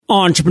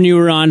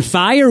Entrepreneur on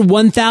Fire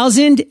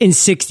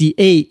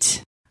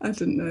 1068. I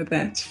didn't know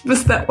that.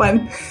 Missed that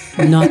one.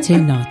 Naughty.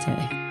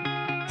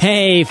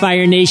 Hey,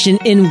 Fire Nation,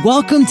 and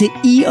welcome to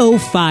EO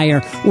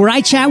Fire, where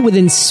I chat with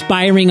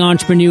inspiring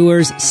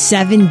entrepreneurs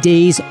 7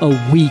 days a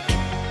week.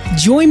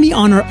 Join me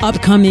on our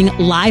upcoming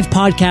live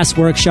podcast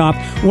workshop,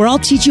 where I'll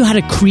teach you how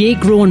to create,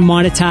 grow, and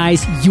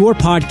monetize your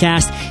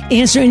podcast,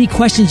 answer any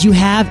questions you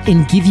have,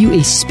 and give you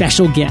a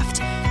special gift.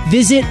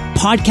 Visit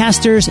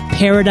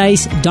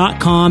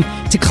podcastersparadise.com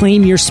to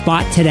claim your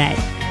spot today.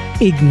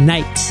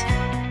 Ignite.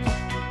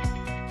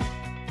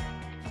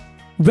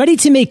 Ready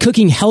to make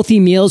cooking healthy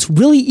meals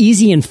really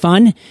easy and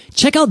fun?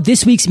 Check out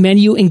this week's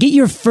menu and get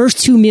your first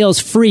 2 meals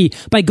free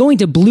by going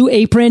to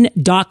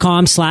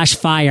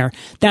blueapron.com/fire.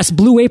 That's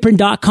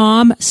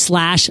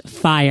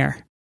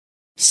blueapron.com/fire.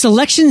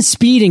 Selection,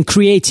 speed, and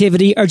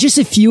creativity are just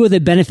a few of the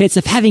benefits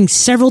of having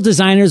several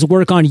designers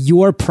work on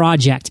your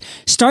project.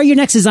 Start your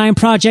next design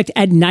project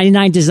at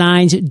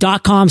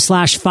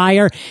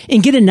 99designs.com/fire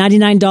and get a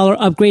 $99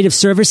 upgrade of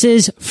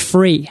services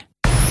free.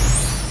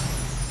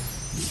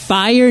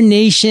 Fire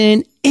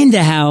Nation in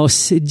the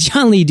house.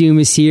 John Lee Doom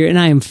is here, and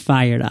I am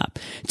fired up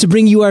to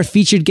bring you our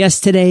featured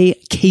guest today,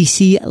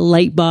 Casey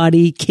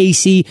Lightbody.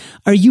 Casey,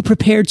 are you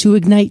prepared to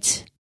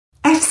ignite?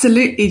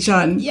 Absolutely,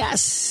 John.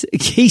 Yes.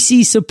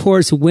 Casey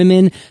supports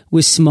women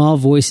with small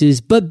voices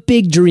but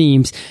big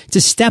dreams to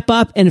step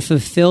up and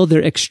fulfill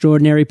their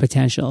extraordinary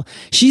potential.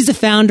 She's the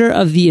founder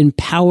of the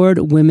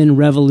Empowered Women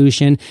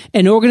Revolution,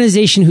 an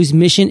organization whose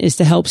mission is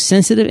to help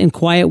sensitive and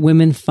quiet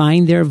women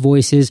find their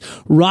voices,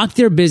 rock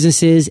their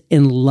businesses,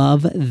 and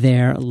love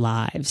their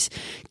lives.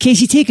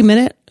 Casey, take a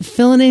minute,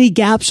 fill in any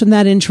gaps from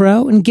that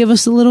intro, and give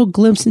us a little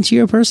glimpse into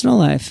your personal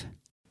life.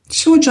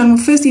 Sure, John.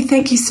 Well, firstly,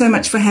 thank you so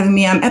much for having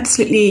me. I'm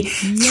absolutely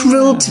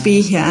thrilled to be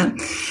here.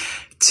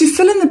 To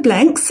fill in the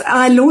blanks,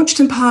 I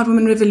launched Empowered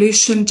Women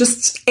Revolution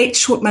just 8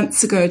 short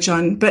months ago,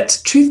 John. But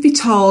truth be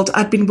told,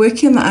 I'd been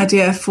working on the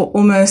idea for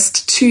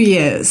almost 2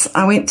 years.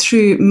 I went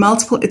through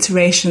multiple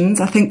iterations.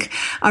 I think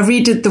I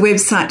redid the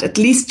website at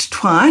least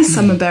twice,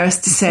 I'm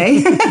embarrassed to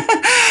say.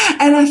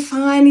 And I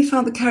finally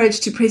found the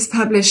courage to press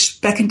publish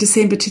back in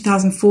December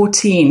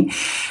 2014.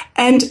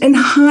 And in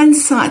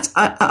hindsight,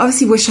 I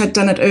obviously wish I'd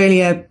done it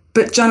earlier.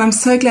 But John, I'm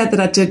so glad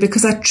that I did,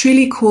 because I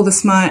truly call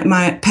this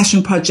my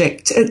passion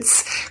project.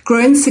 It's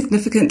grown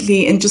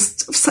significantly in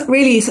just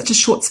really such a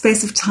short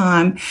space of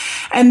time.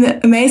 And the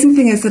amazing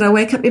thing is that I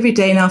wake up every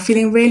day now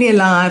feeling really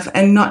alive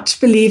and not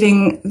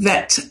believing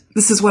that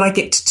this is what I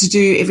get to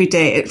do every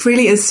day. It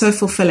really is so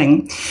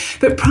fulfilling.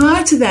 But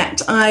prior to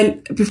that,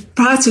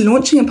 prior to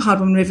launching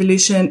Empowered Women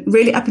Revolution,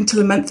 really up until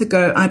a month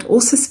ago, I'd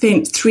also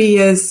spent 3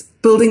 years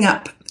building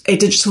up a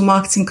digital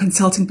marketing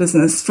consulting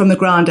business from the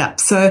ground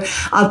up. So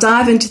I'll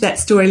dive into that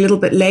story a little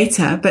bit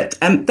later, but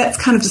that's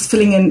kind of just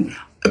filling in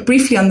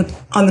briefly on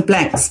the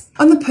blanks.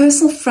 On the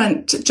personal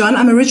front, John,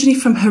 I'm originally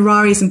from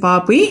Harare,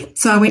 Zimbabwe.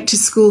 So I went to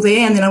school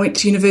there, and then I went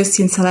to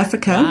university in South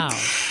Africa. Wow.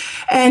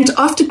 And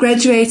after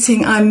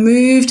graduating, I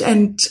moved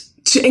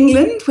to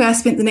England, where I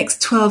spent the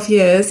next 12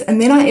 years. And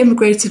then I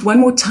immigrated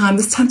one more time,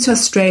 this time to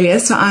Australia.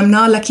 So I'm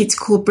now lucky to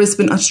call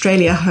Brisbane,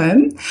 Australia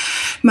home.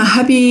 My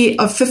hubby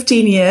of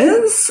 15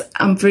 years,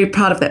 I'm very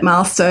proud of that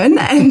milestone.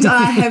 And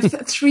I have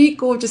 3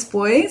 gorgeous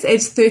boys,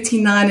 aged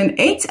 13, 9, and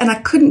 8. And I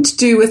couldn't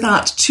do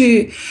without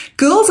 2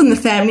 girls in the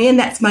family. And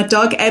that's my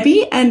dog,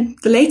 Abby. And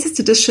the latest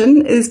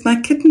addition is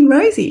my kitten,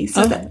 Rosie.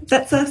 So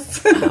that's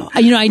us.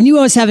 I knew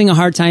I was having a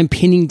hard time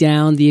pinning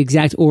down the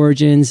exact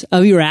origins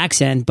of your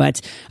accent, but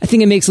I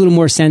think it makes a little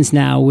more sense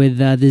now with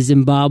the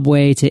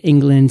Zimbabwe to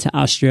England to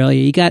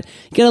Australia. You got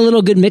a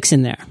little good mix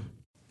in there.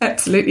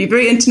 Absolutely.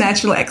 Very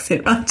international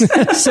accent, right?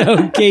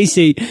 So,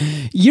 Casey,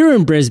 you're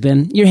in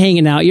Brisbane, you're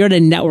hanging out, you're at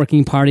a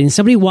networking party, and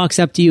somebody walks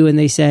up to you and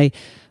they say,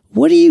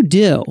 "What do you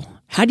do?"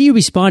 How do you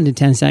respond in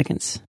 10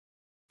 seconds?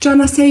 John,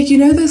 I say,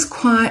 those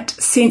quiet,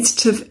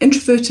 sensitive,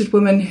 introverted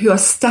women who are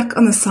stuck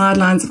on the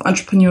sidelines of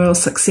entrepreneurial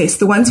success,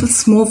 the ones with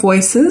small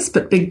voices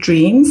but big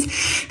dreams.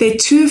 They're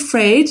too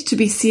afraid to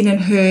be seen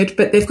and heard,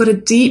 but they've got a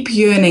deep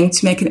yearning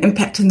to make an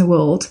impact in the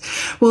world.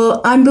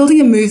 Well, I'm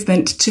building a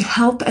movement to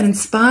help and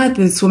inspire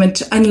those women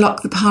to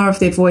unlock the power of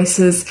their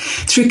voices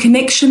through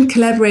connection,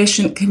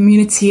 collaboration,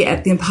 community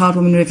at the Empowered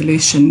Women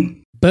Revolution.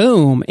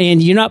 Boom.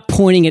 And you're not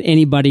pointing at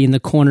anybody in the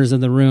corners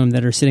of the room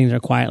that are sitting there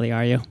quietly,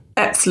 are you?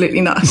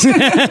 Absolutely not.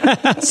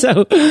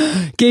 So,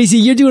 Casey,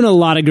 you're doing a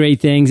lot of great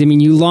things. I mean,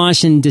 you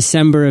launched in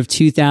December of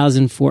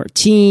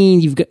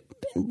 2014. You've been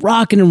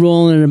rocking and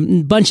rolling in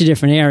a bunch of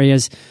different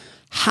areas.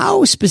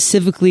 How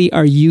specifically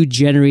are you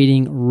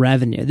generating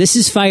revenue? This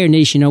is Fire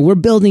Nation. We're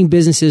building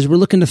businesses. We're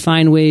looking to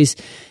find ways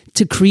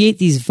to create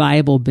these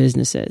viable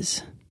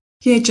businesses.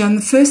 Yeah, John,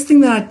 the first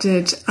thing that I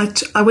did,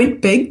 I went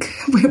big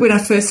when I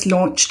first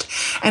launched,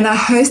 and I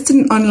hosted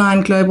an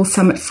online global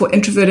summit for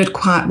introverted,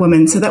 quiet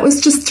women. So that was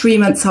just 3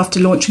 months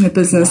after launching the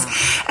business.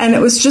 Wow. And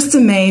it was just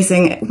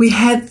amazing. We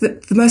had the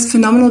most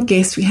phenomenal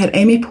guests. We had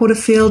Amy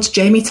Porterfield,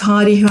 Jamie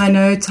Tardy, who I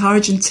know, Tara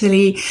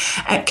Gentili,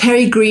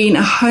 Carrie Green,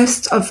 a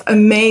host of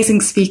amazing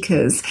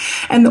speakers.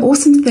 And the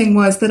awesome thing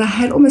was that I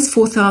had almost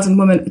 4,000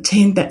 women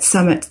attend that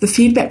summit. The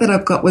feedback that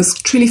I've got was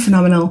truly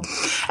phenomenal.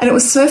 And it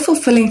was so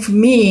fulfilling for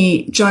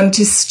me, John,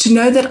 to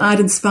know that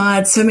I'd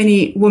inspired so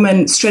many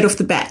women straight off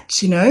the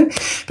bat, you know.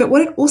 But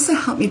what it also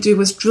helped me do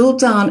was drill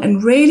down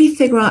and really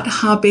figure out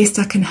how best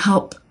I can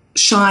help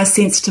shy,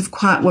 sensitive,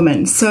 quiet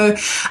women. So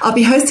I'll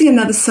be hosting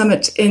another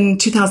summit in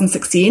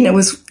 2016. It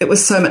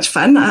was so much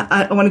fun.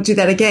 I want to do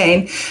that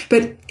again.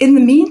 But in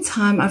the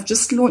meantime, I've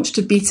just launched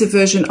a beta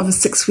version of a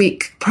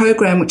 6-week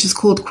program, which is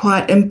called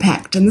Quiet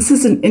Impact. And this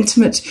is an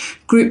intimate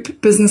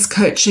group business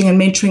coaching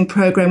and mentoring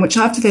program, which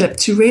I've developed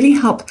to really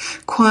help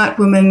quiet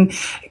women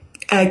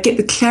get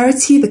the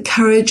clarity, the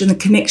courage, and the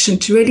connection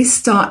to really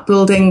start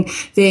building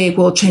their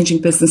world-changing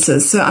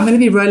businesses. So I'm going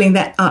to be rolling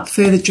that out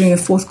further during the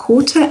fourth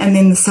quarter, and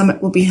then the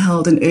summit will be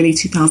held in early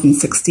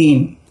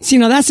 2016. So,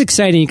 that's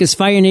exciting because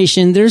Fire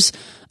Nation, there's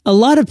a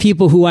lot of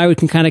people who I would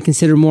kind of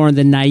consider more on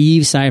the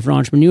naive side for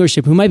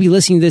entrepreneurship who might be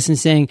listening to this and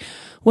saying,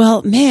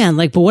 well, man,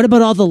 but what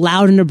about all the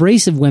loud and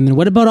abrasive women?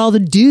 What about all the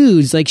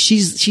dudes?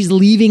 She's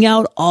leaving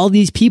out all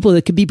these people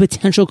that could be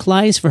potential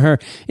clients for her.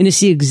 And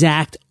it's the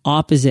exact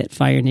opposite,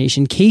 Fire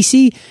Nation.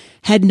 Casey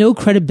had no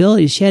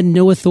credibility. She had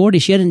no authority.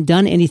 She hadn't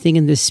done anything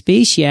in this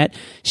space yet.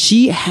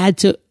 She had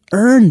to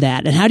earn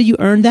that. And how do you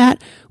earn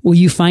that? Well,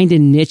 you find a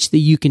niche that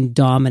you can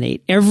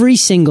dominate. Every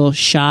single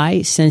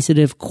shy,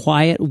 sensitive,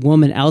 quiet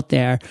woman out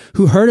there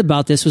who heard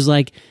about this was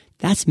like,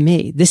 that's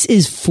me. This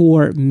is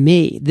for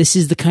me. This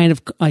is the kind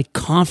of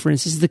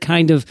conference. This is the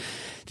kind of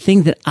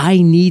thing that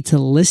I need to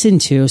listen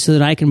to so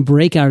that I can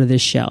break out of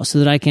this shell, so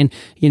that I can,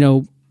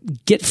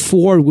 get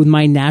forward with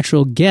my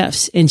natural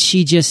gifts. And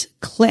she just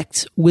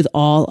clicked with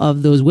all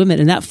of those women.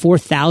 And that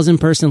 4,000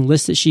 person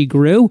list that she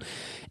grew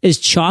is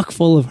chock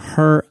full of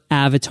her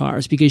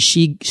avatars because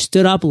she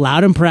stood up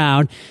loud and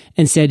proud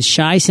and said,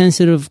 shy,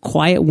 sensitive,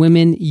 quiet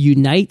women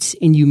unite,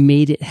 and you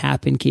made it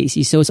happen,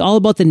 Casey. So it's all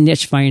about the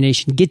niche, Fire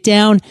Nation. Get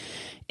down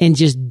and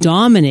just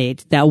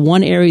dominate that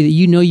one area that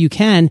you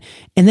can.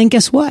 And then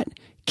guess what?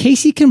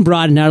 Casey can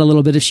broaden out a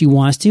little bit if she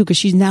wants to because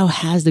she now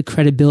has the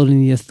credibility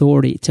and the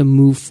authority to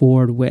move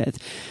forward with.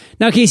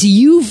 Now, Casey,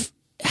 you've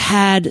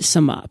had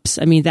some ups.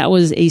 I mean, that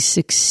was a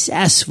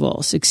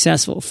successful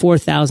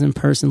 4,000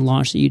 person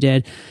launch that you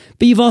did,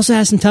 but you've also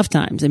had some tough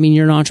times. I mean,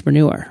 you're an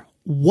entrepreneur.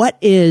 What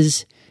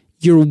is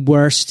your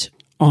worst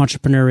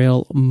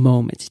entrepreneurial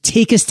moment?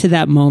 Take us to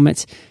that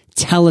moment.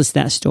 Tell us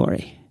that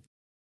story.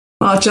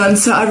 Well, John,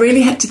 so I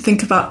really had to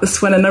think about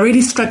this one, and I really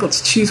struggled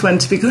to choose one,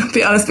 to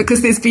be honest,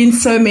 because there's been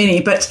so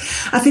many. But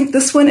I think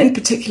this one in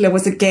particular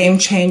was a game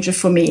changer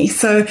for me.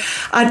 So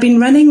I'd been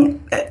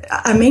running,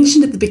 I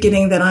mentioned at the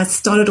beginning that I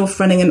started off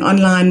running an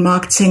online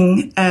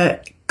marketing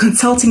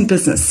consulting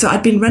business. So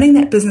I'd been running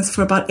that business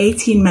for about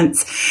 18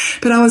 months,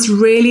 but I was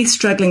really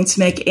struggling to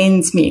make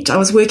ends meet. I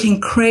was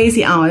working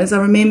crazy hours. I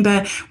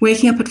remember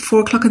waking up at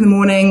 4:00 in the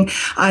morning.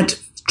 I'd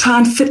try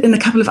and fit in a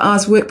couple of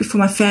hours work before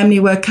my family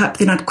woke up.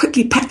 Then I'd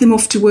quickly pack them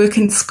off to work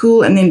and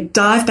school and then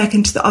dive back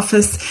into the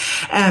office,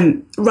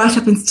 right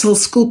up until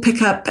school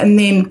pickup, and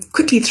then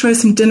quickly throw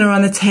some dinner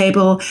on the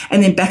table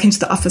and then back into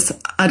the office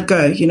I'd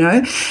go,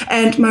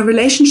 And my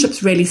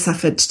relationships really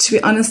suffered. To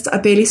be honest, I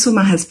barely saw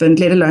my husband,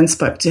 let alone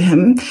spoke to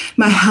him.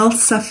 My health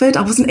suffered.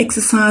 I wasn't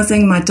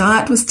exercising. My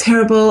diet was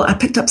terrible. I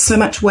picked up so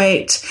much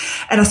weight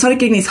and I started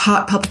getting these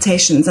heart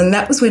palpitations. And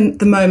that was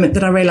the moment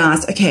that I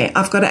realized, okay,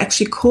 I've got to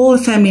actually call a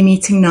family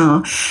meeting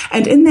now.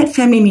 And in that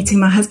family meeting,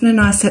 my husband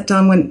and I sat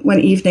down one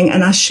evening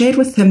and I shared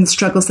with him the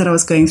struggles that I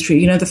was going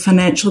through, the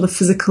financial, the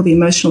physical, the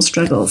emotional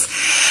struggles.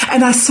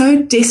 And I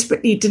so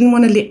desperately didn't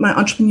want to let my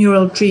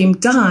entrepreneurial dream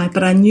die,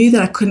 but I knew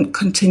that I couldn't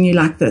continue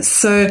like this.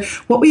 So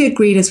what we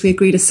agreed is we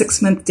agreed a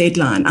 6-month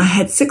deadline. I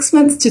had 6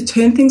 months to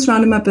turn things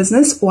around in my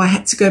business, or I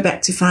had to go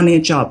back to finding a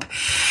job.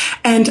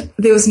 And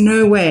there was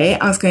no way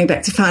I was going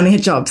back to finding a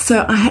job.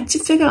 So I had to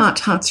figure out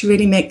how to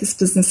really make this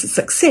business a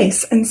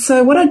success. And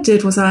so what I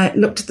did was I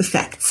looked at the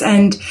facts,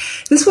 and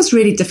this was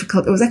really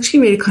difficult. It was actually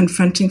really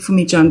confronting for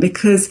me, John,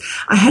 because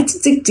I had to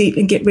dig deep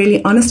and get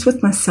really honest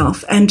with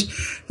myself. And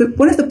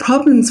one of the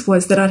problems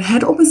was that I'd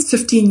had almost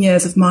 15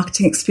 years of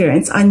marketing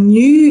experience. I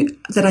knew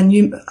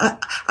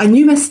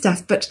my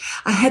stuff, but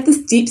I had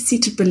this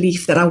deep-seated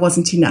belief that I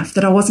wasn't enough,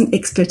 that I wasn't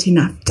expert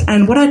enough.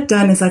 And what I'd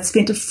done is I'd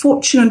spent a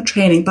fortune on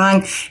training,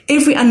 buying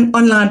every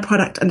online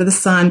product under the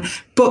sun,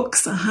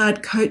 books, I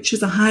hired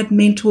coaches, I hired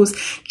mentors,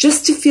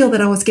 just to feel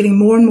that I was getting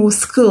more and more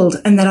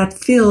skilled and that I'd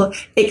feel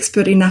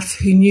expert enough,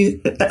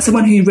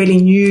 someone who really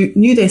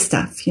knew their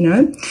stuff,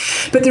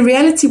 But the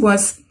reality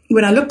was,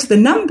 when I looked at the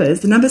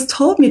numbers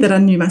told me that I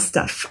knew my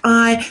stuff.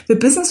 The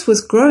business was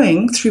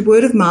growing through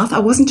word of mouth. I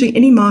wasn't doing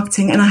any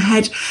marketing, and I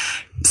had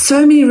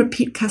so many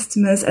repeat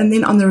customers. And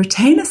then on the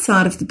retainer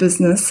side of the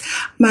business,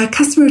 my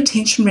customer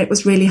retention rate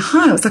was really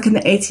high. It was like in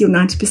the 80 or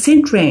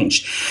 90%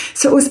 range.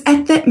 So it was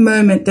at that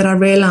moment that I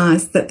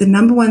realized that the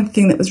number one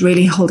thing that was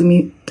really holding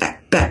me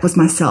back was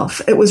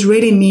myself. It was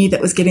really me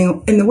that was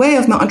getting in the way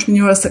of my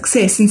entrepreneurial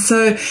success. And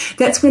so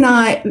that's when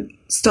I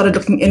started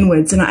looking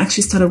inwards, and I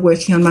actually started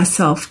working on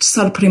myself,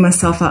 started putting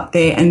myself out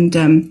there, and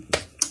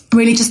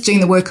really just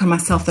doing the work on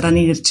myself that I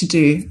needed to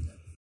do.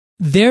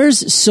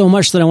 There's so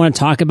much that I want to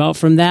talk about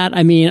from that.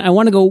 I mean, I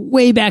want to go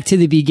way back to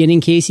the beginning,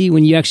 Casey,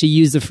 when you actually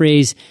used the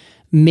phrase,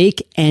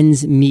 make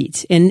ends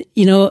meet. And,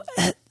 you know,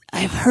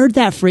 I've heard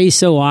that phrase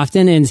so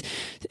often, and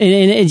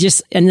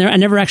I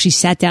never actually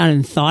sat down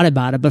and thought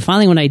about it. But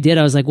finally, when I did,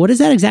 I was like, what does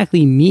that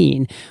exactly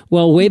mean?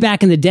 Well, way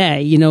back in the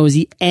day, you know, it was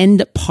the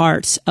end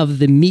parts of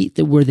the meat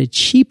that were the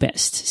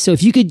cheapest. So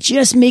if you could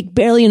just make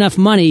barely enough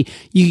money,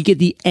 you could get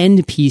the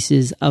end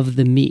pieces of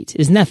the meat.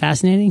 Isn't that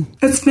fascinating?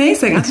 That's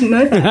amazing. I didn't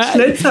know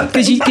that.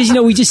 Because, you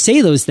know, we just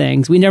say those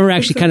things. We never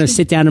actually kind of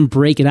sit down and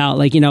break it out.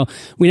 Like, you know,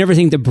 we never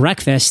think that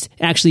breakfast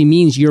actually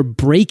means you're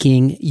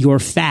breaking your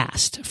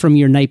fast from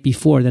your night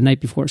before, the night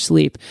before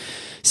sleep.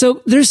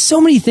 So there's so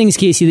many things,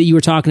 Casey, that you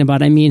were talking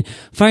about. I mean,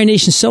 Fire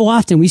Nation, so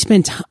often we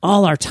spend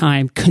all our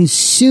time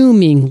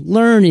consuming,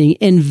 learning,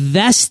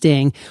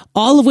 investing,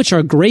 all of which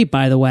are great,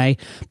 by the way,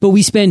 but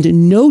we spend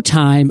no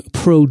time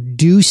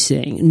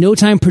producing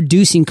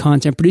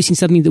content, producing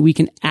something that we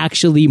can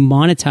actually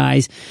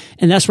monetize.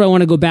 And that's where I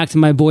want to go back to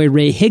my boy,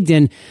 Ray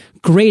Higdon.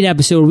 Great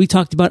episode where we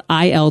talked about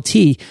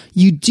ILT.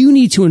 You do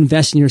need to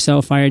invest in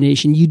yourself, Fire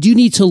Nation. You do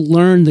need to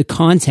learn the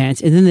content.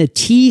 And then the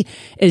T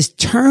is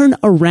turn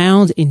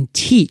around and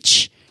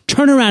teach.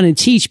 Turn around and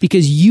teach,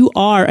 because you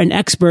are an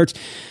expert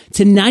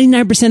to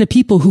 99% of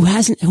people who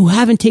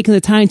haven't taken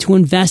the time to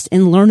invest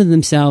and learn in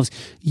themselves.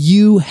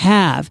 You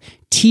have.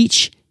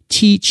 Teach.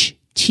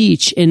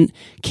 And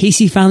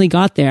Casey finally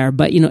got there,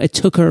 but, you know, it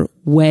took her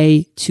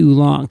way too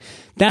long.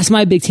 That's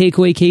my big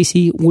takeaway,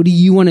 Casey. What do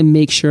you want to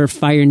make sure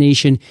Fire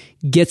Nation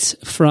gets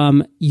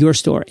from your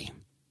story?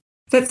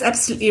 That's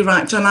absolutely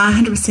right, John. I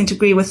 100%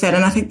 agree with that.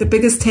 And I think the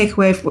biggest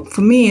takeaway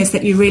for me is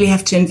that you really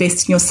have to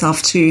invest in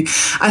yourself too.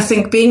 I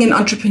think being an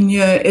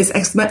entrepreneur is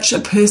as much a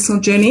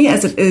personal journey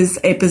as it is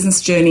a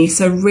business journey.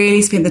 So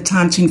really spend the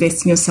time to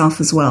invest in yourself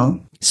as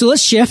well. So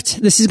let's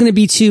shift. This is going to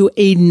be to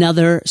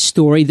another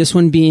story. This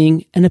one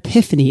being an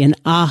epiphany, an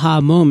aha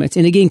moment.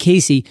 And again,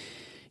 Casey,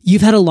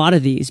 you've had a lot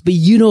of these, but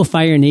you know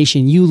Fire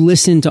Nation, you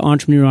listen to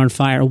Entrepreneur on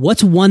Fire.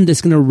 What's one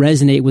that's going to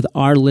resonate with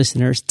our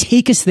listeners?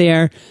 Take us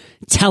there.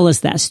 Tell us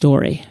that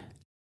story.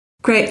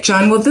 Great,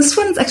 John. Well, this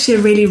one's actually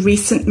a really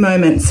recent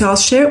moment, so I'll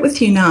share it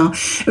with you now.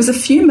 It was a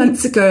few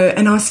months ago,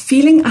 and I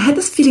had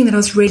this feeling that I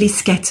was really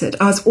scattered.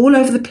 I was all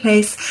over the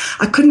place.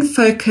 I couldn't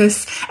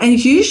focus.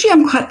 And usually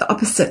I'm quite the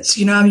opposite.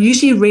 You know, I'm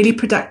usually really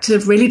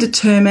productive, really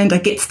determined. I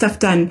get stuff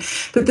done.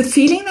 But the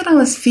feeling that I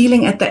was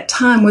feeling at that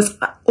time was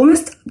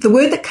almost, the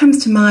word that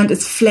comes to mind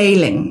is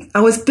flailing.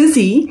 I was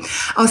busy.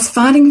 I was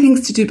finding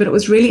things to do, but it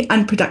was really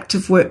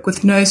unproductive work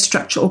with no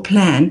structure or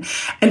plan.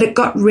 And it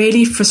got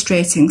really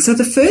frustrating. So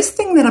the first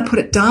thing that I put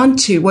it down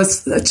to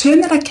was a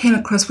term that I came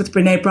across with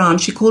Brené Brown.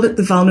 She called it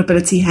the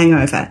vulnerability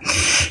hangover.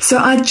 So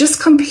I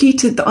just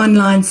completed the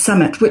online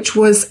summit, which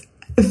was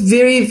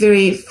very,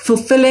 very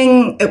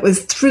fulfilling. It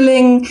was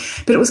thrilling,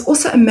 but it was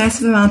also a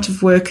massive amount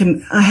of work.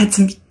 And I had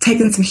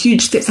taken some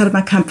huge steps out of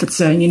my comfort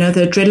zone. You know,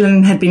 the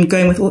adrenaline had been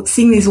going with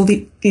seeing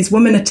these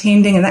women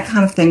attending and that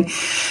kind of thing.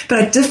 But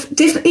I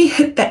definitely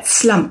hit that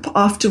slump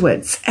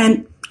afterwards.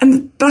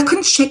 But I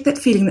couldn't shake that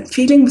feeling. That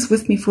feeling was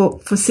with me for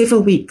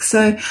several weeks.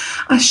 So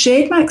I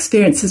shared my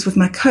experiences with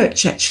my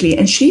coach, actually,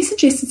 and she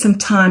suggested some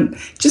time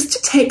just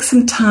to take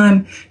some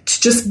time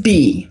to just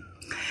be.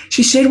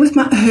 She shared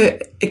her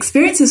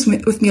experiences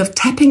with me of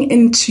tapping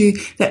into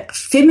that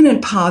feminine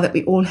power that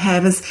we all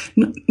have, as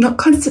not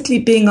constantly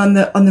being on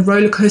the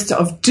roller coaster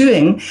of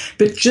doing,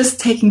 but just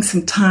taking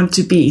some time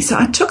to be. So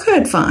I took her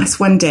advice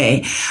one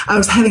day. I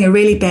was having a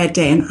really bad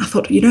day, and I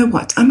thought, you know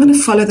what, I'm going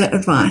to follow that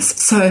advice.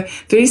 So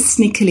very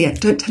sneakily, I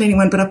don't tell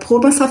anyone, but I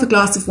poured myself a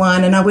glass of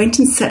wine and I went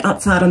and sat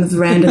outside on the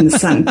veranda in the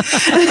sun.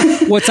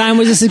 What time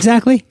was this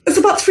exactly? It's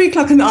about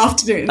 3:00 in the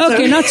afternoon.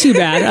 Okay, so. Not too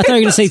bad. I thought you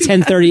were going to say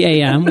 10:30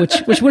 a.m., which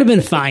would have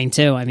been fine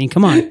too. I mean,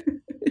 come on.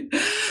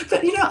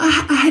 But, you know,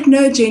 I had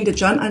no agenda,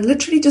 John. I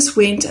literally just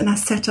went and I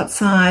sat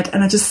outside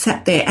and I just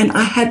sat there, and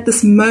I had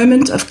this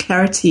moment of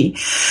clarity.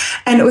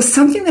 And it was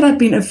something that I'd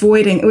been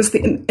avoiding. It was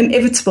the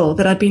inevitable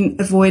that I'd been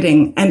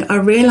avoiding. And I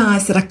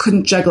realized that I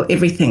couldn't juggle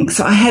everything.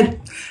 So I had,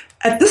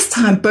 at this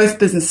time, both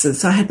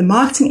businesses. So I had the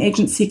marketing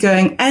agency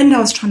going, and I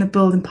was trying to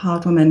build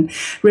Empowered Women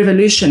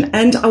Revolution.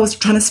 And I was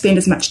trying to spend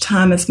as much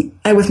time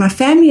with my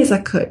family as I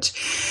could.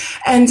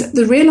 And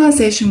the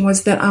realization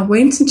was that I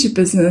went into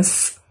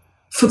business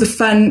for the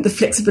fun, the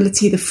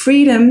flexibility, the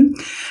freedom,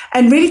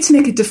 and really to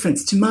make a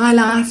difference to my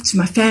life, to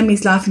my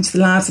family's life, and to the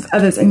lives of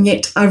others. And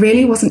yet I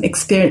really wasn't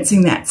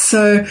experiencing that.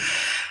 So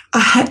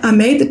I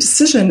made the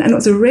decision, and it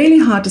was a really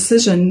hard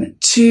decision,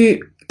 to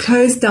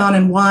close down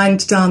and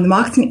wind down the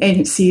marketing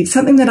agency,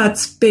 something that I'd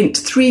spent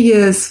 3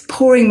 years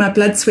pouring my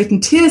blood, sweat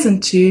and tears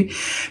into.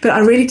 But I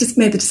really just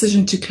made the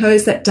decision to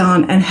close that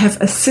down and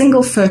have a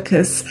single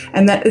focus,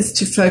 and that is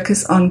to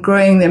focus on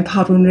growing the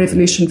Empowered Women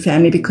Revolution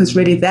family, because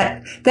really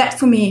that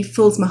for me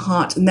fills my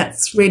heart, and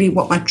that's really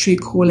what my true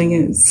calling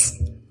is.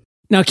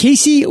 Now,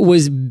 Casey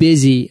was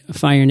busy,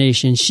 Fire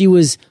Nation. She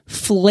was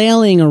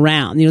flailing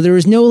around. There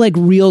was no like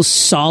real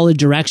solid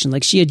direction.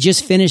 Like she had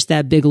just finished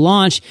that big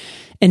launch,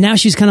 and now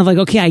she's kind of like,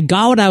 okay, I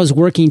got what I was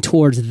working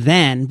towards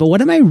then, but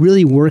what am I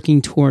really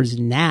working towards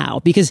now?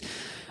 Because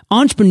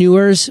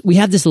entrepreneurs, we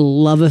have this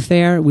love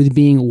affair with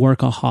being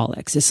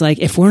workaholics. It's like,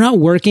 if we're not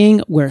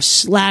working, we're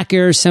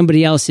slackers.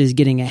 Somebody else is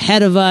getting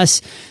ahead of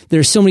us.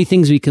 There's so many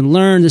things we can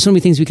learn. There's so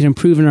many things we can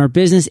improve in our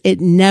business. It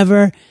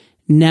never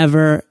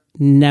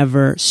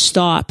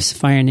stops,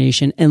 Fire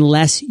Nation,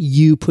 unless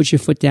you put your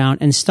foot down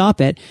and stop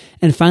it.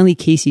 And finally,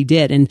 Casey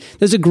did. And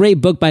there's a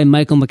great book by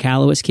Michael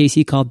McCallowitz,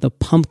 Casey, called The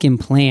Pumpkin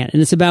Plan.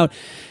 And it's about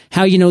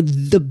how,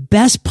 the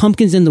best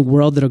pumpkins in the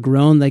world that are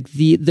grown, like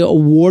the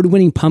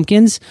award-winning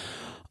pumpkins,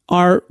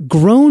 are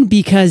grown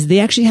because they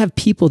actually have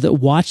people that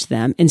watch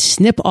them and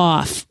snip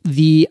off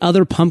the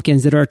other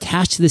pumpkins that are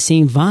attached to the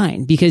same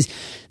vine, because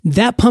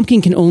that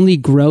pumpkin can only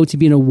grow to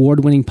be an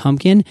award-winning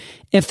pumpkin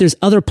if there's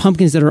other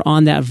pumpkins that are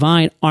on that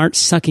vine aren't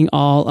sucking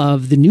all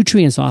of the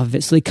nutrients off of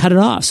it. So they cut it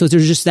off. So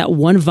there's just that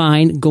one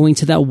vine going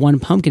to that one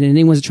pumpkin, and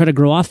anyone who try to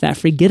grow off that,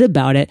 forget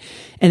about it.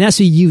 And that's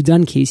what you've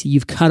done, Casey.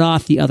 You've cut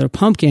off the other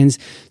pumpkins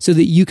so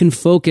that you can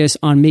focus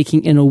on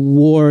making an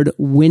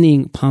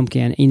award-winning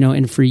pumpkin,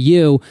 and for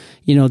you,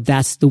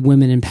 that's the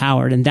Women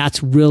Empowered. And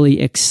that's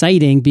really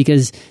exciting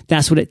because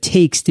that's what it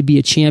takes to be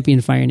a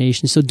champion, Fire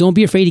Nation. So don't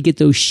be afraid to get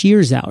those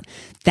shears out.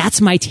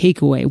 That's my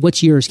takeaway.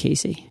 What's yours,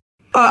 Casey?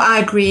 Oh, I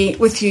agree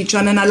with you,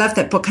 John, and I love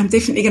that book. I'm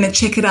definitely going to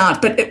check it out.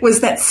 But it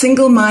was that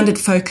single-minded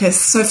focus.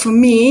 So for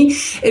me,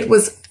 it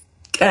was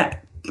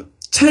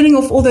turning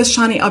off all those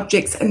shiny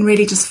objects and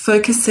really just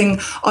focusing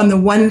on the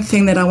one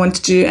thing that I want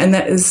to do, and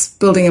that is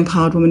building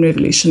Empowered Women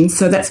Revolution.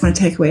 So that's my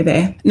takeaway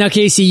there. Now,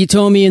 Casey, you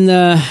told me in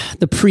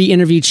the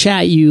pre-interview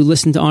chat you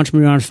listened to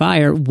Entrepreneur on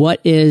Fire. What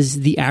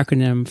is the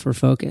acronym for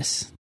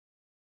FOCUS?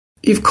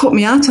 You've caught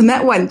me out on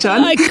that one,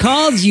 John. I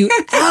called you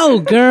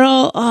out,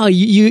 girl. Oh,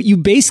 you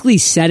basically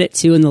said it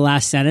too in the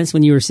last sentence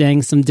when you were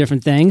saying some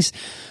different things.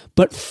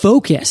 But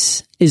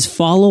focus is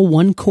follow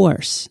one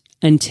course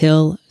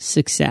until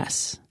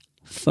success.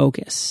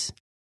 Focus.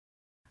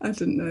 I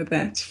didn't know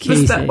that. Casey,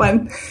 missed that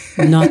one.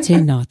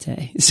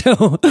 Nate. So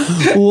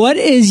what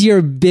is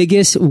your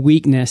biggest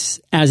weakness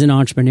as an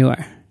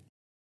entrepreneur?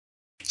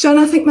 John,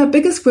 I think my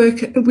biggest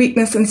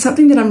weakness, and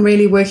something that I'm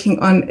really working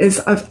on, is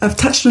I've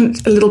touched on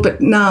it a little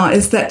bit now,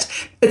 is that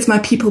it's my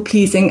people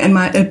pleasing and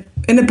my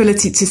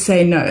inability to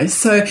say no.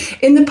 So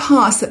in the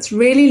past, that's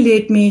really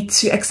led me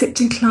to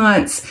accepting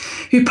clients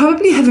who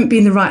probably haven't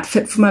been the right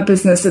fit for my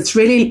business. It's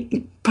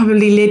really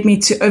probably led me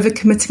to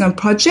overcommitting on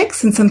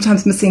projects and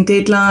sometimes missing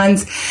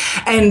deadlines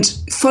and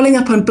following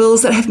up on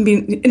bills that haven't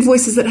been,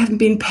 invoices that haven't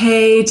been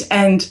paid,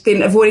 and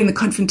then avoiding the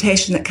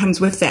confrontation that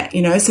comes with that,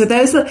 So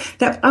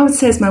that I would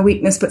say is my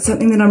weakness, but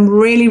something that I'm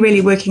really,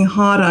 really working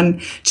hard on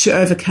to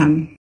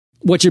overcome.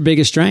 What's your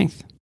biggest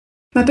strength?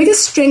 My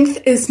biggest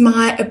strength is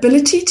my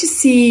ability to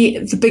see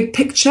the big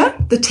picture,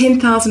 the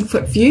 10,000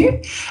 foot view,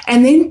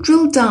 and then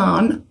drill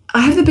down.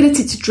 I have the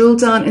ability to drill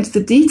down into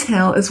the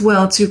detail as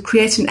well to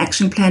create an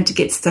action plan to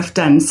get stuff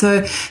done.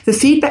 So the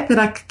feedback that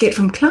I get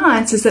from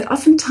clients is that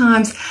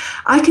oftentimes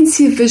I can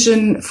see a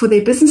vision for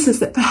their businesses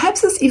that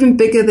perhaps is even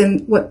bigger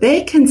than what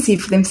they can see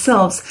for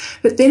themselves.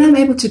 But then I'm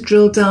able to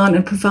drill down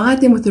and provide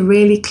them with a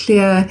really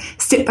clear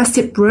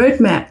step-by-step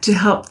roadmap to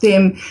help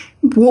them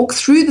walk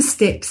through the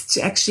steps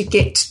to actually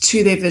get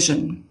to their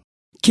vision.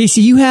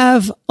 Casey, you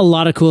have a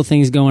lot of cool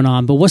things going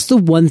on, but what's the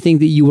one thing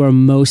that you are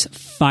most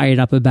fired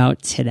up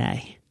about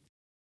today?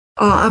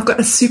 Oh, I've got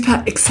a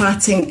super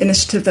exciting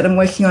initiative that I'm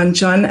working on,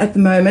 John, at the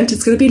moment.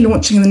 It's going to be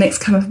launching in the next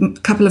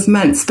couple of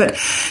months. But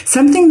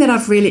something that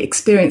I've really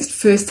experienced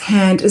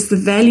firsthand is the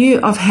value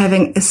of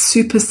having a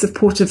super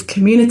supportive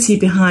community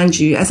behind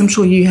you, as I'm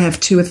sure you have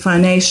too with Fire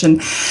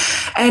Nation.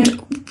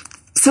 And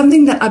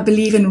something that I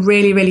believe in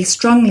really, really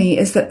strongly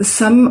is that the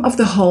sum of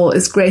the whole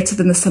is greater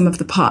than the sum of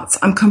the parts.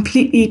 I'm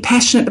completely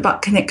passionate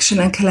about connection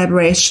and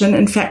collaboration.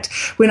 In fact,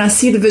 when I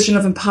see the vision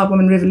of Empowered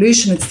Women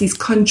Revolution, it's these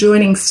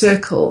conjoining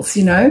circles,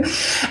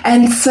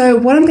 And so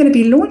what I'm going to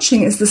be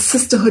launching is the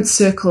sisterhood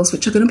circles,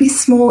 which are going to be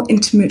small,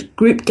 intimate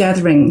group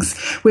gatherings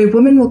where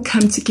women will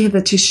come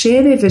together to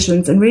share their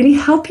visions and really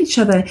help each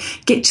other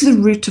get to the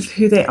root of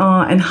who they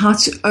are and how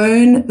to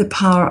own the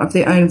power of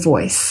their own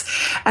voice.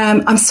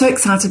 I'm so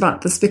excited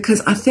about this because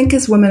I think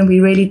as women,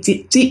 we're really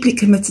deeply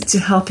committed to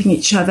helping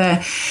each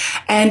other.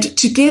 And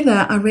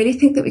together, I really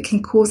think that we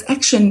can cause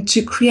action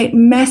to create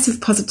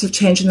massive positive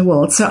change in the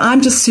world. So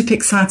I'm just super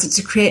excited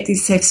to create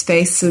these safe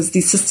spaces,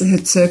 these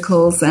sisterhood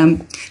circles,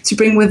 to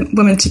bring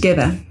women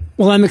together.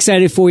 Well, I'm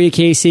excited for you,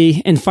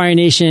 Casey, and Fire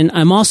Nation.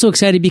 I'm also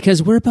excited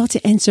because we're about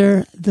to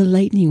enter the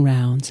lightning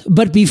round.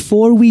 But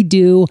before we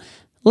do,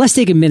 let's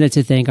take a minute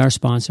to thank our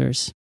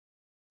sponsors.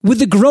 With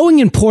the growing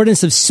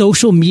importance of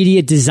social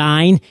media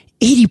design,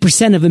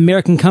 80% of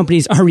American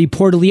companies are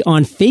reportedly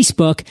on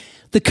Facebook.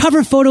 The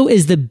cover photo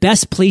is the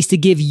best place to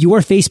give your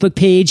Facebook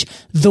page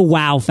the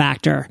wow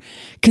factor.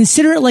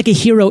 Consider it like a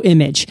hero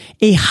image,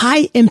 a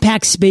high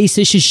impact space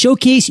that should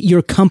showcase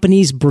your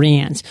company's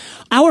brand.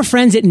 Our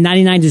friends at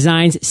 99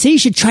 Designs say you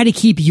should try to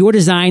keep your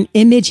design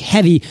image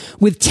heavy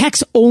with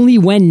text only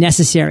when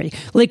necessary,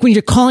 like when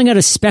you're calling out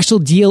a special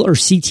deal or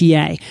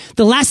CTA.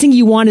 The last thing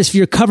you want is for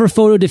your cover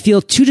photo to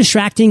feel too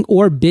distracting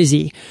or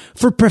busy.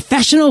 For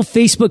professional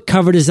Facebook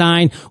cover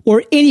design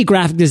or any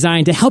graphic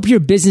design to help your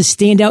business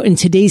stand out in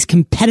today's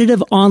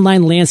competitive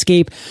online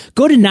landscape,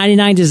 go to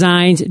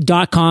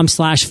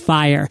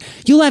 99designs.com/fire.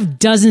 You'll have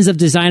dozens of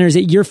designers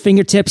at your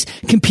fingertips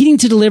competing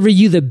to deliver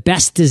you the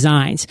best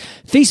designs.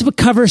 Facebook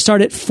covers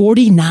start at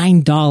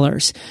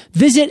 $49.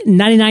 Visit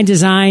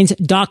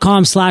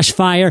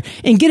 99designs.com/fire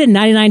and get a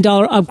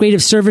 $99 upgrade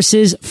of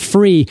services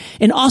free.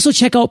 And also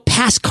check out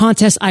past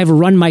contests I've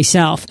run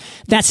myself.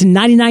 That's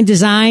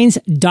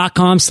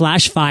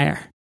 99designs.com/fire.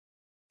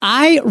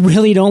 I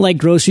really don't like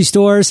grocery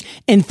stores,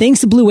 and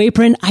thanks to Blue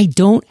Apron, I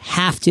don't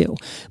have to.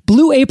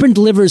 Blue Apron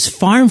delivers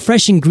farm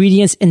fresh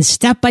ingredients and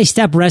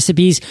step-by-step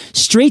recipes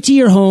straight to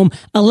your home,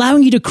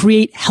 allowing you to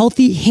create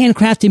healthy,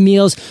 handcrafted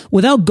meals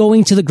without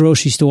going to the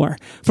grocery store.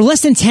 For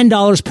less than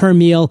 $10 per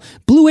meal,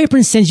 Blue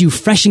Apron sends you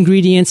fresh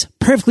ingredients,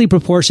 perfectly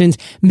proportioned,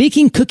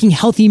 making cooking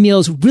healthy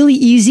meals really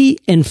easy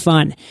and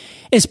fun.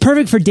 It's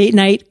perfect for date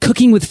night,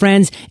 cooking with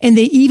friends, and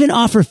they even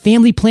offer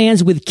family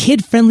plans with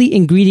kid-friendly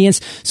ingredients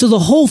so the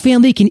whole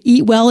family can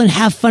eat well and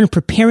have fun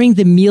preparing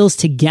the meals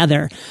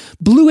together.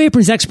 Blue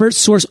Apron's experts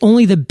source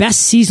only the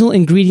best seasonal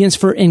ingredients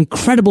for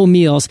incredible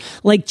meals,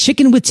 like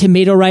chicken with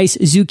tomato rice,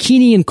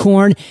 zucchini and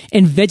corn,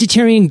 and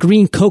vegetarian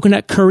green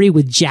coconut curry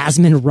with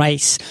jasmine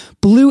rice.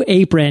 Blue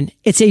Apron,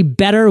 it's a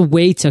better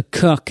way to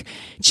cook.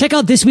 Check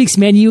out this week's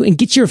menu and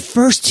get your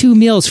first 2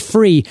 meals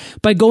free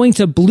by going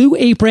to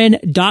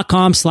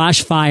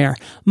blueapron.com/fire.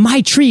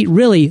 My treat,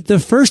 really. The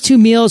first 2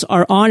 meals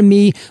are on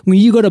me when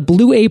you go to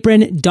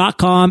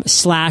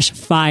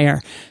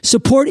blueapron.com/fire.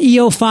 Support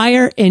EO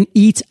Fire and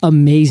eat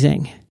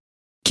amazing.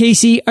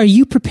 Casey, are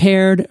you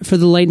prepared for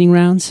the lightning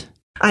rounds?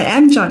 I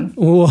am, John.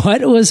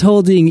 What was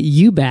holding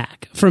you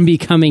back from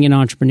becoming an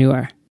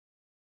entrepreneur?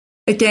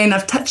 Again,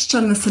 I've touched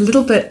on this a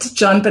little bit,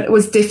 John, but it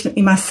was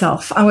definitely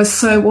myself. I was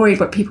so worried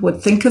what people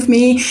would think of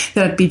me,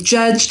 that I'd be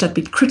judged, I'd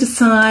be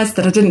criticized,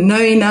 that I didn't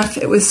know enough.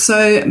 It was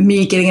so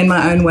me getting in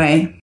my own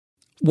way.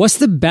 What's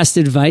the best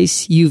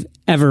advice you've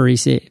ever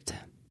received?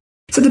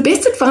 So the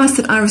best advice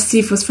that I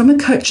received was from a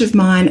coach of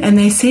mine, and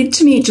they said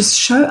to me, just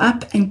show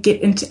up and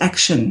get into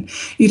action.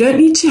 You don't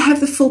need to have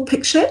the full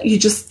picture. You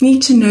just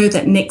need to know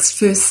that next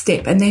first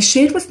step. And they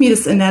shared with me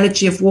this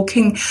analogy of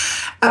walking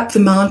up the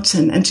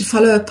mountain and to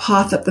follow a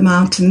path up the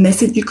mountain. And they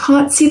said, you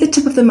can't see the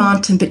tip of the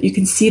mountain, but you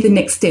can see the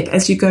next step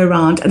as you go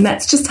around. And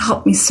that's just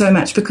helped me so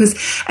much, because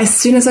as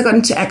soon as I got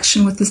into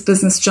action with this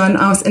business, John,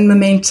 I was in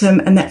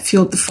momentum, and that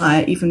fueled the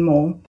fire even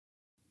more.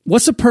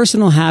 What's a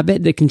personal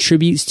habit that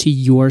contributes to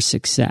your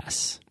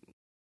success?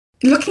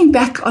 Looking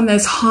back on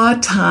those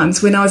hard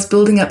times when I was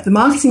building up the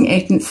marketing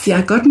agency,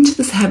 I got into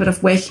this habit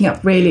of waking up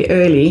really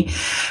early.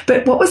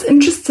 But what was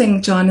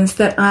interesting, John, is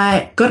that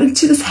I got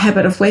into this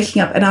habit of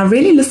waking up and I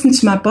really listened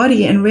to my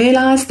body and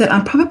realized that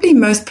I'm probably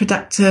most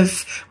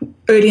productive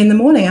early in the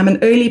morning. I'm an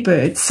early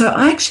bird. So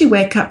I actually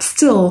wake up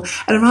still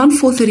at around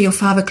 4:30 or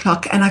 5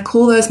 o'clock, and I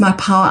call those my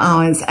power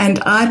hours. And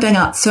I bang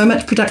out so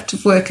much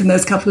productive work in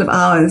those couple of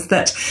hours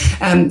that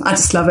I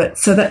just love it.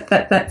 So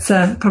that's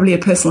probably a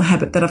personal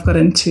habit that I've got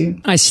into.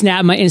 I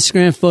snapped my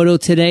Instagram photo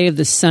today of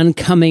the sun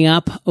coming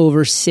up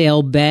over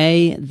Sail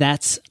Bay.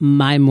 That's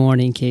my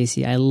morning,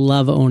 Casey. I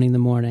love owning the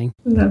morning.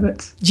 Love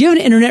it. Do you have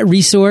an internet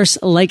resource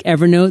like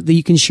Evernote that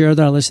you can share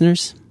with our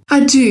listeners? I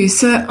do.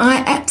 So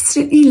I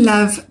absolutely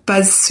love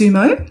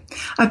BuzzSumo.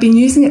 I've been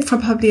using it for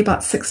probably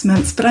about 6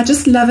 months, but I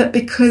just love it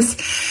because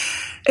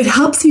it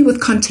helps me with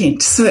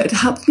content. So it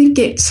helps me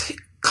get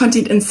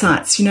content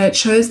insights. You know, it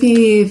shows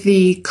me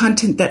the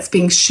content that's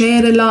being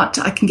shared a lot.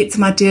 I can get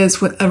some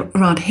ideas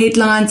around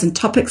headlines and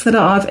topics that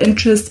are of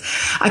interest.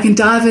 I can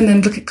dive in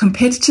and look at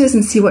competitors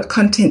and see what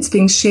content's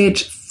being shared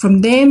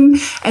from them.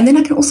 And then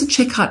I can also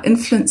check out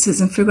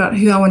influencers and figure out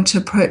who I want to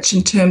approach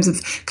in terms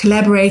of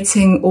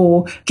collaborating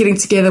or getting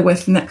together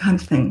with and that kind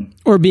of thing.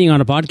 Or being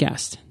on a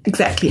podcast.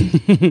 Exactly.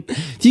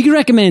 If you could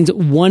recommend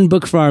one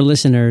book for our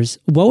listeners,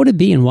 what would it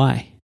be and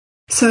why?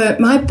 So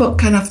my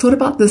book, and I've thought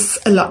about this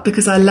a lot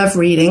because I love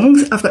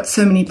reading. I've got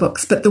so many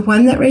books, but the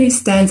one that really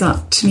stands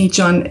out to me,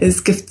 John, is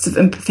Gifts of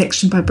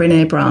Imperfection by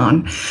Brené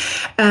Brown.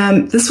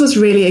 This was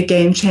really a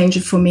game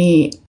changer for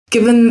me.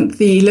 Given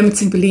the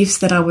limiting beliefs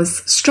that I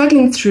was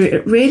struggling through,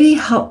 it really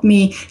helped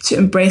me to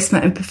embrace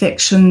my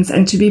imperfections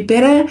and to be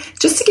better,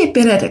 just to get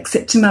better at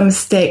accepting my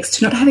mistakes,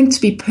 to not having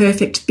to be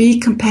perfect, to be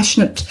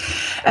compassionate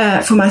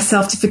for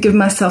myself, to forgive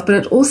myself. But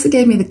it also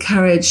gave me the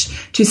courage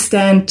to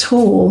stand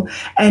tall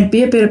and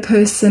be a better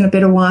person, a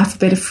better wife, a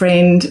better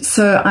friend.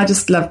 So I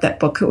just loved that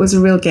book. It was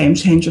a real game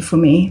changer for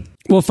me.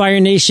 Well, Fire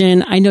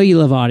Nation, I know you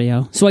love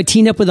audio, so I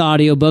teamed up with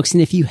audiobooks,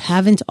 and if you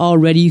haven't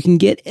already, you can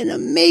get an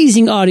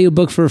amazing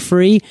audiobook for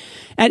free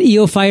at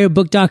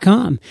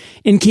eofirebook.com.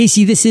 And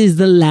Casey, this is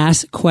the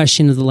last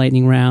question of the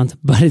lightning round,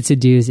 but it's a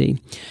doozy.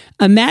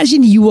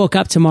 Imagine you woke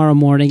up tomorrow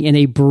morning in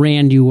a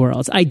brand new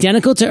world,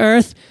 identical to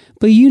Earth,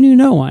 but you knew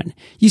no one.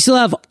 You still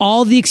have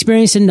all the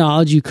experience and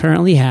knowledge you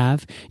currently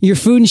have, your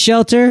food and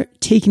shelter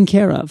taken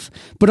care of,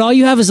 but all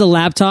you have is a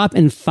laptop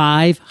and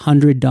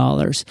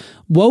 $500.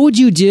 What would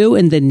you do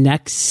in the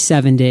next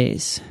 7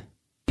 days?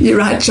 You're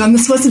right, John.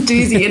 This was a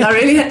doozy, and I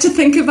really had to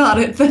think about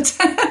it. But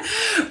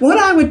what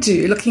I would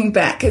do, looking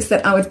back, is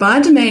that I would buy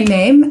a domain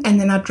name,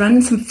 and then I'd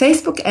run some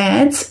Facebook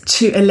ads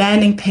to a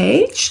landing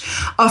page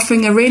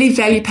offering a really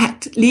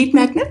value-packed lead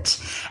magnet.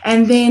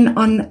 And then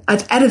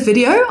I'd add a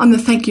video on the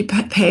thank you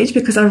page,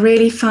 because I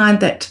really find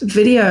that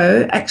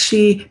video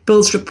actually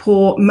builds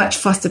rapport much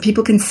faster.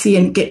 People can see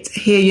and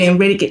hear you and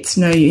really get to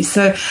know you.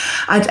 So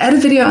I'd add a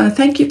video on the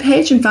thank you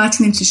page,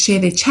 inviting them to share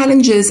their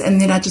challenges, and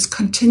then I just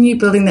continue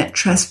building that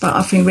trust by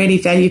offering really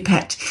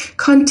value-packed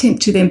content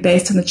to them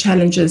based on the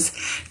challenges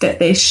that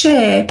they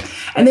share.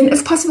 And then,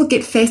 if possible,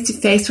 get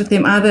face-to-face with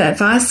them, either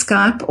via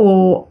Skype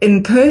or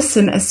in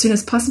person as soon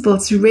as possible,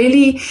 to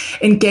really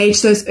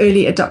engage those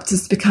early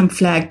adopters to become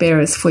flag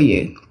bearers for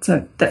you.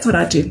 So that's what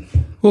I do.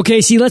 Well,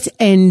 Casey, let's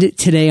end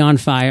today on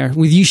fire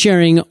with you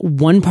sharing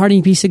one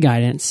parting piece of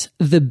guidance,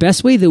 the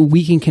best way that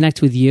we can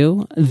connect with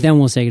you, then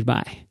we'll say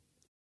goodbye.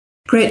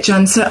 Great,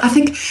 John. So I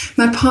think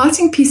my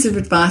parting piece of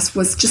advice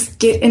was just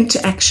get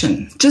into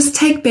action. Just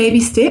take baby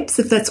steps.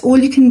 If that's all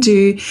you can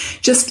do,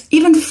 just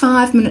even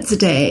 5 minutes a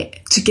day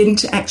to get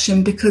into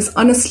action, because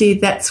honestly,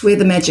 that's where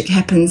the magic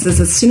happens, is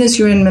as soon as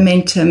you're in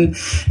momentum,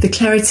 the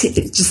clarity,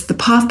 the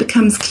path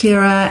becomes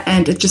clearer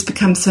and it just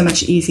becomes so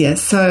much easier.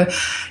 So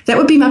that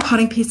would be my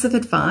parting piece of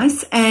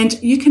advice. And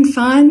you can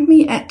find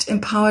me at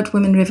Empowered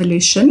Women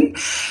Revolution.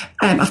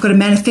 I've got a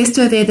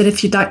manifesto there that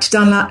if you'd like to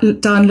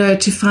download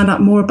to find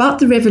out more about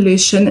the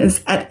revolution, is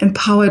at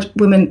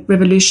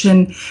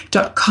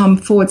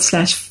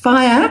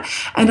empoweredwomenrevolution.com/fire.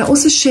 And I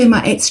also share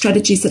my 8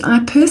 strategies that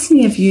I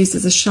personally have used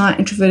as a shy,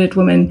 introverted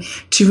woman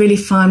to really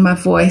find my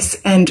voice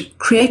and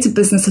create a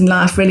business and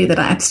life really that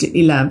I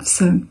absolutely love.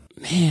 So,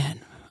 man,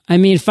 I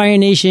mean, Fire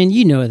Nation,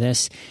 you know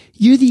this.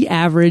 You're the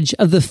average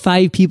of the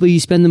 5 people you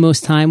spend the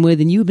most time with,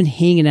 and you've been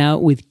hanging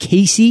out with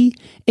Casey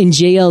and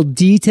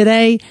JLD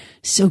today.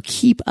 So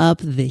keep up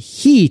the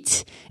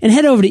heat and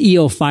head over to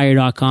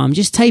eofire.com.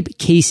 Just type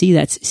Casey,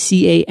 that's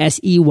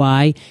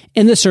CASEY,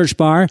 in the search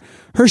bar.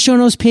 Her show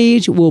notes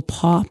page will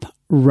pop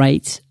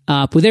right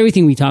up with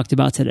everything we talked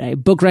about today.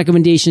 Book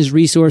recommendations,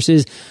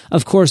 resources.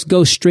 Of course,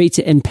 go straight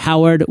to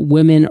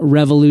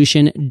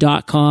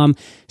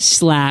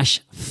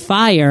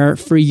empoweredwomenrevolution.com/fire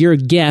for your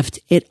gift.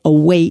 It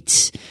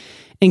awaits.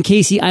 And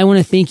Casey, I want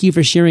to thank you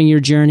for sharing your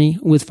journey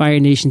with Fire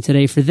Nation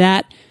today. For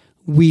that,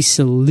 we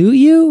salute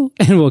you,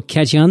 and we'll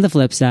catch you on the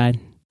flip side.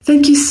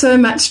 Thank you so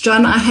much,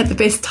 John. I had the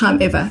best time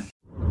ever.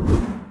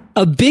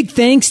 A big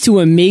thanks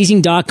to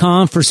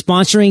Amazing.com for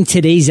sponsoring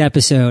today's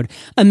episode.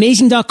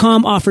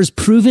 Amazing.com offers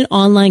proven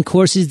online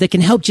courses that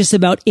can help just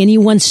about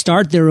anyone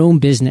start their own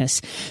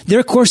business.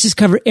 Their courses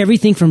cover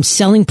everything from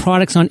selling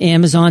products on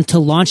Amazon to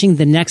launching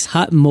the next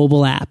hot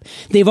mobile app.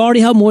 They've already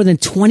helped more than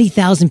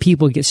 20,000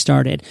 people get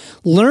started.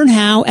 Learn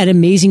how at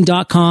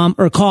Amazing.com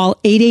or call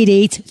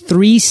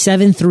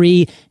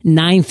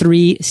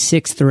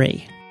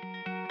 888-373-9363.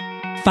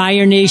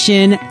 Fire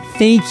Nation,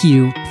 thank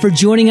you for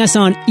joining us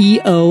on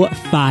EO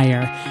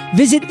Fire.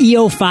 Visit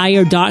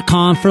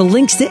eofire.com for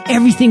links to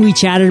everything we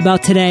chatted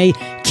about today,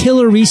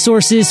 killer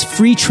resources,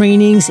 free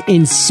trainings,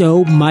 and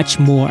so much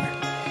more.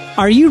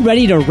 Are you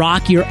ready to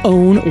rock your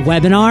own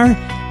webinar?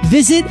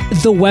 Visit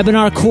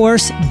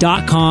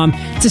thewebinarcourse.com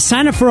to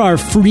sign up for our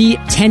free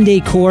 10-day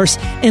course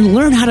and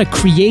learn how to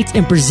create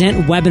and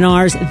present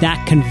webinars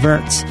that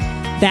convert.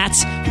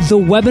 That's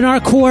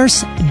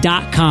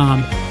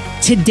thewebinarcourse.com.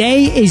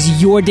 Today is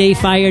your day,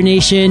 Fire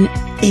Nation.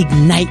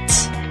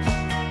 Ignite.